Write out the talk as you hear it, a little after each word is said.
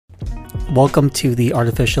Welcome to the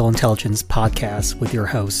Artificial Intelligence Podcast with your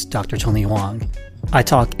host, Dr. Tony Wong. I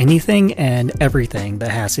talk anything and everything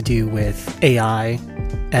that has to do with AI,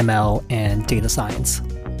 ML, and data science.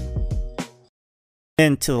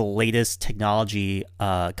 Into the latest technology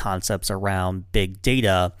concepts around big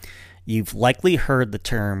data, you've likely heard the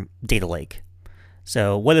term data lake.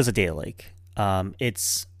 So what is a data lake? A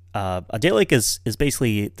data lake is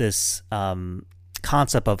basically this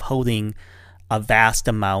concept of holding a vast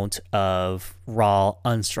amount of raw,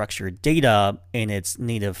 unstructured data in its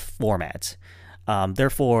native format.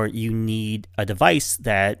 Therefore, you need a device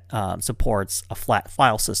that supports a flat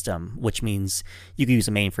file system, which means you can use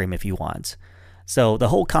a mainframe if you want. So the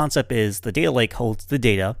whole concept is the data lake holds the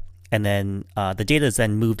data, and then the data is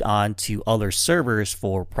then moved on to other servers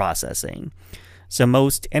for processing. So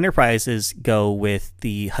most enterprises go with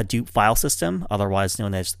the Hadoop file system, otherwise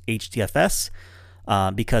known as HDFS,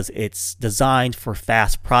 because it's designed for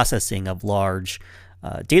fast processing of large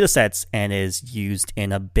data sets and is used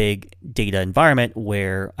in a big data environment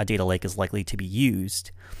where a data lake is likely to be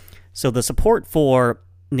used. So the support for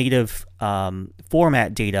native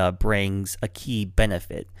format data brings a key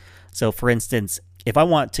benefit. So for instance, if I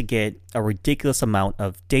want to get a ridiculous amount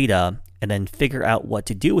of data and then figure out what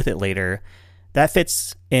to do with it later, that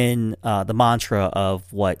fits in the mantra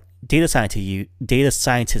of what data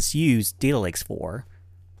scientists use data lakes for.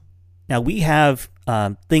 Now we have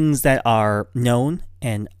things that are known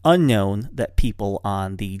and unknown that people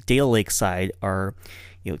on the data lake side are,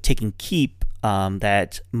 taking keep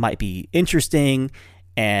that might be interesting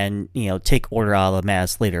and take order out of the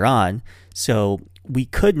mass later on. So we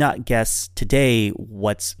could not guess today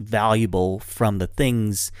what's valuable from the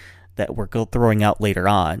things that we're throwing out later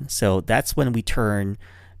on. So that's when we turn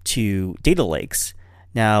to data lakes.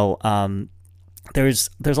 Now, there's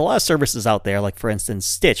a lot of services out there, like for instance,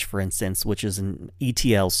 Stitch, which is an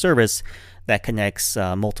ETL service that connects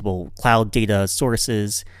multiple cloud data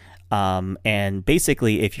sources. And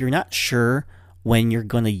basically, if you're not sure when you're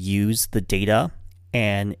going to use the data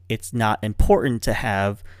and it's not important to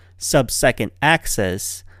have sub-second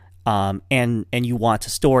access and you want to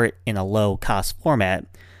store it in a low-cost format,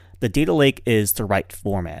 the data lake is the right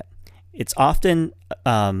format. It's often,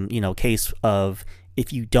 case of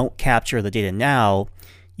if you don't capture the data now,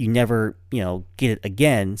 you never, get it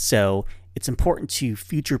again. So it's important to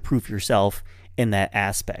future-proof yourself in that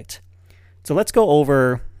aspect. So let's go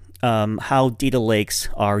over how data lakes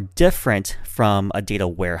are different from a data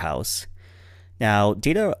warehouse. Now,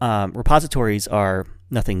 data repositories are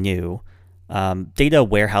nothing new. Data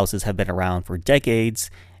warehouses have been around for decades,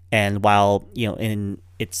 and while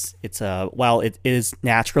while it is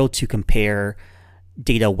natural to compare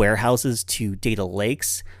data warehouses to data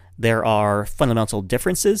lakes, there are fundamental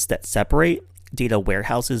differences that separate data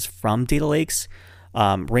warehouses from data lakes,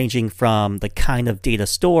 ranging from the kind of data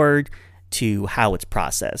stored to how it's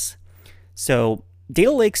processed. So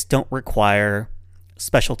data lakes don't require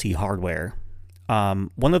specialty hardware.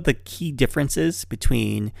 One of the key differences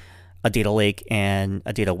between a data lake and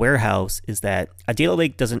a data warehouse is that a data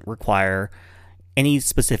lake doesn't require any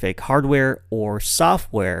specific hardware or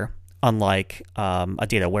software, unlike a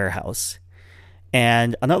data warehouse.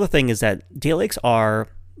 And another thing is that data lakes are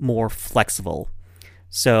more flexible.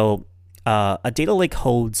 So a data lake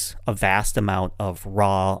holds a vast amount of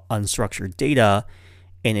raw, unstructured data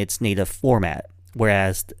in its native format,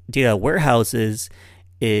 whereas data warehouses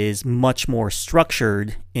is much more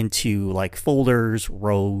structured into like folders,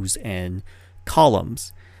 rows, and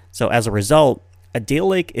columns. So as a result, a data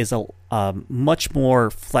lake is much more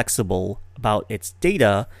flexible about its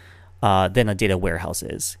data than a data warehouse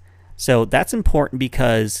is. So that's important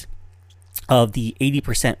because of the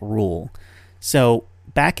 80% rule. So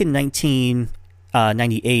back in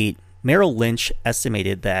 1998, Merrill Lynch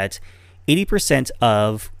estimated that 80%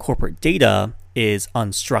 of corporate data is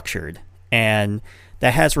unstructured, and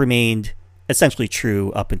that has remained essentially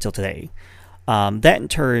true up until today. That in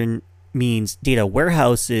turn means data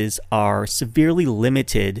warehouses are severely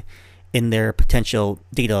limited in their potential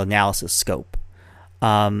data analysis scope.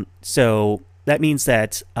 So that means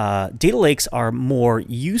that data lakes are more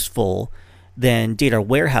useful than data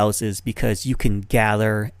warehouses because you can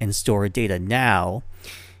gather and store data now,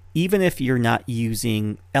 even if you're not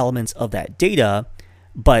using elements of that data,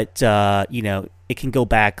 but it can go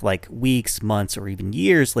back like weeks, months, or even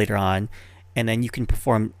years later on, and then you can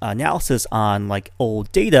perform analysis on like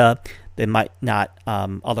old data that might not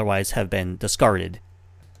otherwise have been discarded.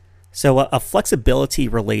 So a flexibility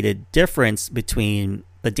related difference between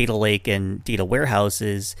the data lake and data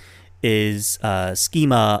warehouses is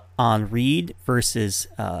schema on read versus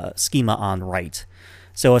schema on write.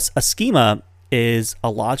 So a schema is a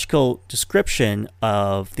logical description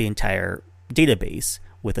of the entire database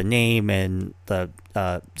with a name and the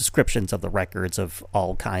descriptions of the records of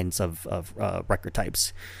all kinds of record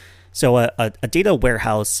types. So a data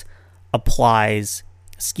warehouse applies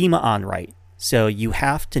schema on write. So you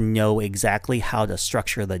have to know exactly how to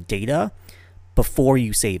structure the data before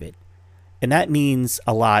you save it. And that means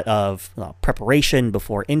a lot of preparation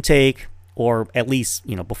before intake, or at least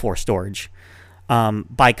before storage.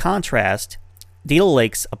 By contrast, data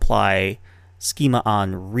lakes apply schema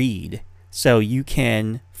on read. So you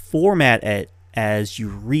can format it as you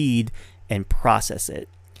read and process it.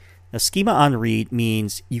 Now, schema on read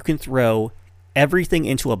means you can throw everything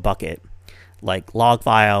into a bucket, like log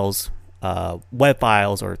files, web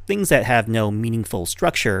files, or things that have no meaningful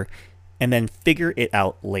structure, and then figure it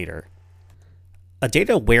out later. A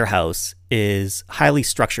data warehouse is highly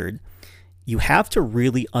structured. You have to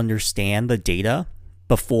really understand the data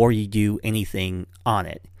before you do anything on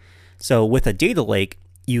it. So with a data lake,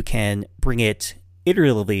 you can bring it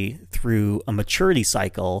iteratively through a maturity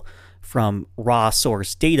cycle from raw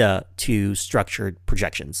source data to structured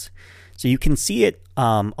projections. So you can see it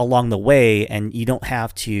along the way, and you don't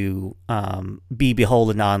have to be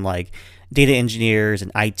beholden on like data engineers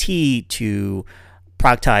and IT to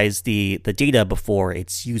productize the data before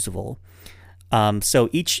it's usable. So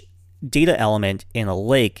each data element in a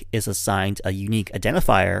lake is assigned a unique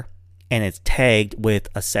identifier, and it's tagged with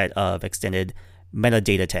a set of extended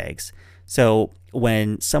metadata tags. So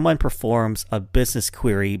when someone performs a business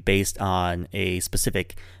query based on a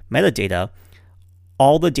specific metadata,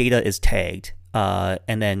 all the data is tagged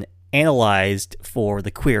and then analyzed for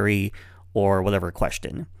the query or whatever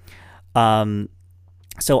question.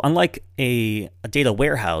 So unlike a data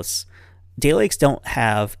warehouse, data lakes don't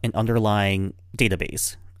have an underlying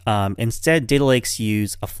database. Instead, data lakes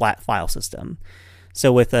use a flat file system.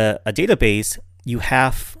 So with a database, you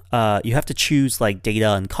have to choose like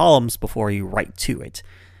data and columns before you write to it.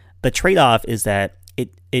 The trade-off is that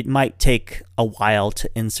it might take a while to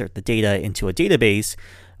insert the data into a database,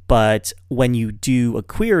 but when you do a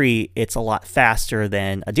query, it's a lot faster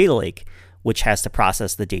than a data lake, which has to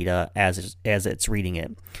process the data as it's reading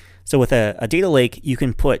it. So with a data lake, you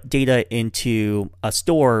can put data into a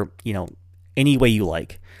store, any way you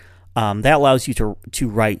like. That allows you to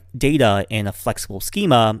write data in a flexible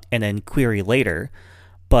schema and then query later,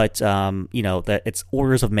 but that it's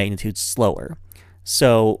orders of magnitude slower.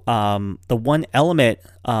 So the one element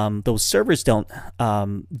those servers don't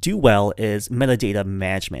do well is metadata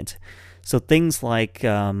management. So things like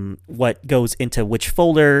what goes into which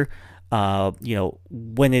folder,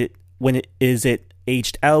 when it is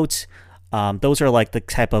aged out. Those are like the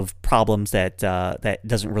type of problems that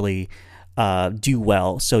doesn't really do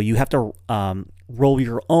well. So you have to roll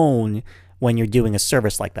your own when you're doing a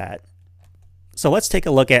service like that. So let's take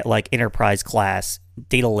a look at like enterprise class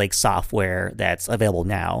data lake software that's available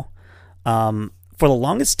now. For the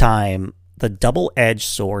longest time, the double-edged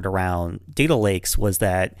sword around data lakes was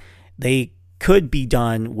that they could be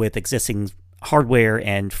done with existing hardware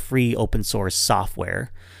and free open source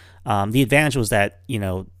software. The advantage was that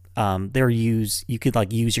you could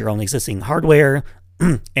like use your own existing hardware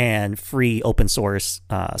and free open source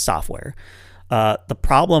software. The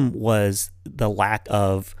problem was the lack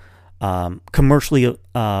of commercially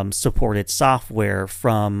supported software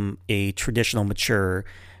from a traditional mature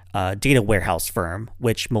data warehouse firm,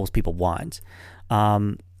 which most people want.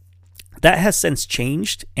 That has since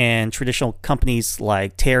changed, and traditional companies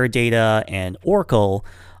like Teradata and Oracle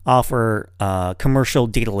offer commercial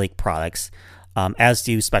data lake products, as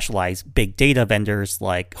do specialized big data vendors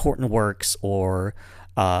like Hortonworks or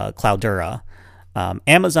Cloudera.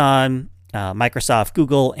 Amazon, Microsoft,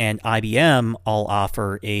 Google, and IBM all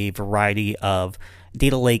offer a variety of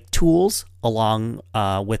data lake tools along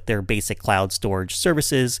with their basic cloud storage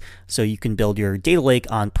services, so you can build your data lake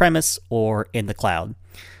on-premise or in the cloud.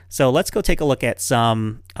 So let's go take a look at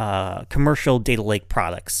some commercial data lake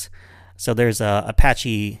products. So there's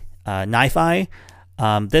Apache NiFi.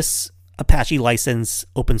 This Apache license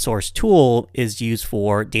open source tool is used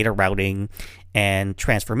for data routing and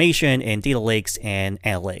transformation in data lakes and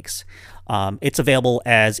analytics. It's available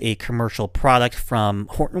as a commercial product from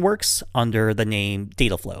Hortonworks under the name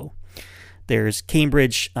Dataflow. There's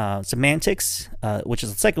Cambridge Semantics, which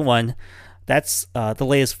is the second one. That's the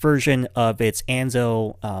latest version of its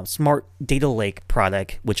Anzo Smart Data Lake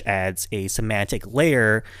product, which adds a semantic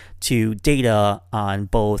layer to data on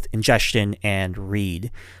both ingestion and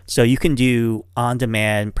read. So you can do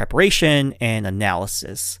on-demand preparation and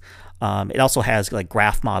analysis. It also has like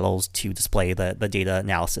graph models to display the data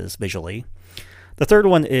analysis visually. The third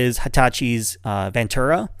one is Hitachi's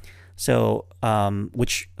Ventura. So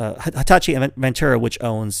Hitachi Vantara, which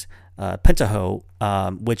owns Pentaho,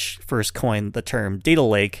 which first coined the term data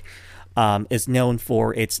lake, is known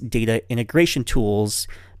for its data integration tools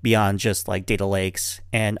beyond just like data lakes,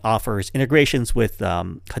 and offers integrations with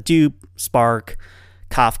Hadoop, Spark,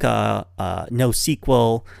 Kafka,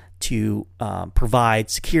 NoSQL to provide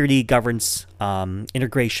security, governance,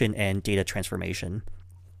 integration, and data transformation.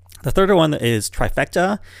 The third one is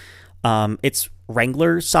Trifecta. Its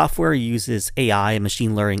Wrangler software uses AI and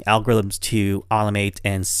machine learning algorithms to automate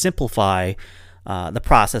and simplify the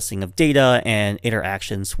processing of data and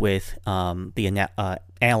interactions with the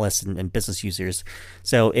analysts and business users.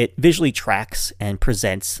 So it visually tracks and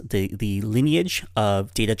presents the lineage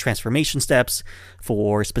of data transformation steps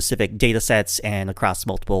for specific data sets and across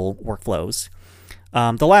multiple workflows.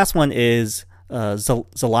 The last one is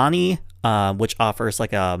Zelani, which offers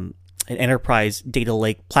like an enterprise data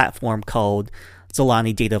lake platform called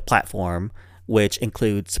Zelani Data Platform, which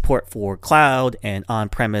includes support for cloud and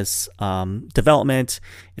on-premise development.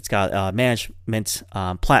 It's got a management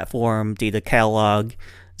platform, data catalog,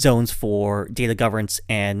 zones for data governance,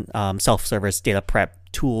 and self-service data prep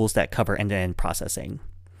tools that cover end-to-end processing.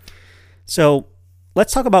 So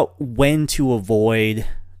let's talk about when to avoid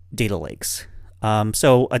data lakes.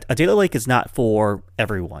 So a data lake is not for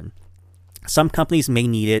everyone. Some companies may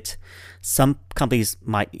need it. Some companies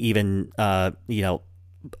might even,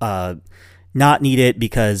 not need it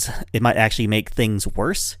because it might actually make things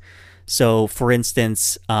worse. So, for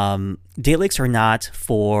instance, data lakes are not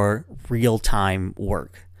for real-time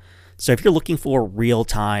work. So if you're looking for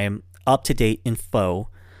real-time, up-to-date info,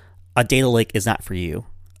 a data lake is not for you.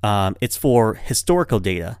 It's for historical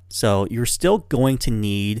data. So you're still going to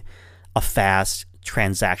need a fast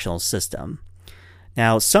transactional system.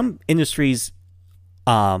 Now, some industries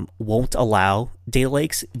won't allow data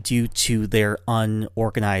lakes due to their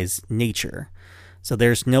unorganized nature. So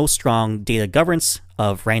there's no strong data governance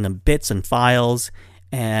of random bits and files,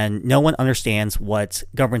 and no one understands what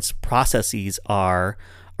governance processes are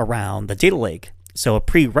around the data lake. So a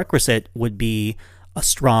prerequisite would be a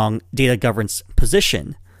strong data governance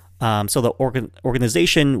position. So the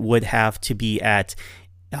organization would have to be at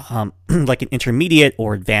like an intermediate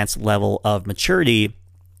or advanced level of maturity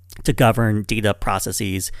to govern data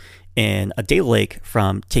processes in a data lake,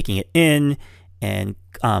 from taking it in and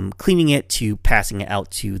cleaning it to passing it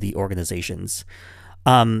out to the organizations.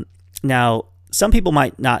 Now, some people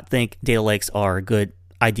might not think data lakes are a good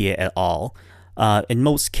idea at all. In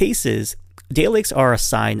most cases, data lakes are a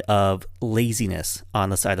sign of laziness on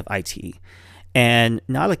the side of IT, and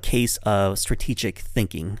not a case of strategic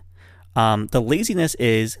thinking. The laziness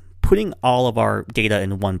is putting all of our data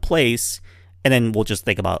in one place, and then we'll just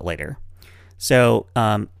think about it later. So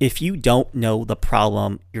if you don't know the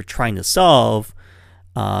problem you're trying to solve,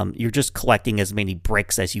 you're just collecting as many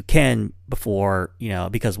bricks as you can before,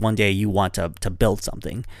 because one day you want to build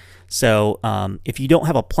something. So if you don't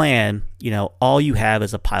have a plan, all you have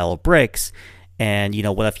is a pile of bricks. And,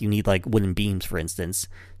 what if you need like wooden beams, for instance?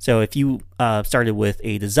 So if you started with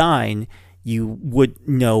a design, you would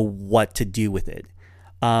know what to do with it.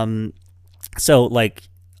 So like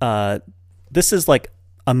this is like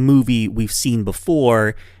a movie we've seen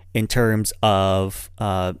before in terms of,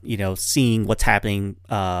 seeing what's happening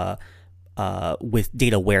with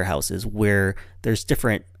data warehouses, where there's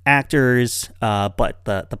different actors, but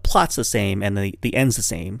the plot's the same and the end's the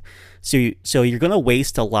same. So you're going to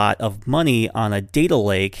waste a lot of money on a data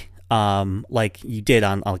lake, like you did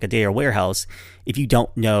on like a data warehouse, if you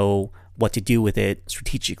don't know what to do with it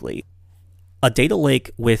strategically. A data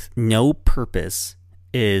lake with no purpose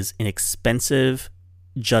is an expensive,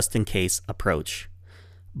 just-in-case approach.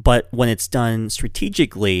 But when it's done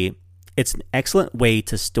strategically, it's an excellent way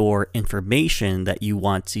to store information that you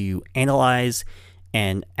want to analyze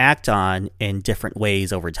and act on in different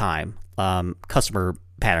ways over time. Customer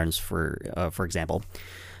patterns, for example,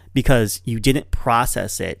 because you didn't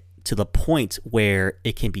process it to the point where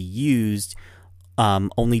it can be used,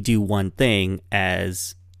 only do one thing,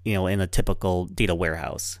 as in a typical data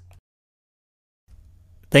warehouse.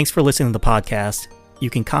 Thanks for listening to the podcast. You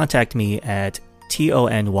can contact me at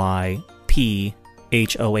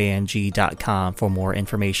tonyphoang.com for more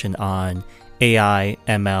information on AI,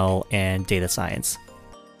 ML, and data science.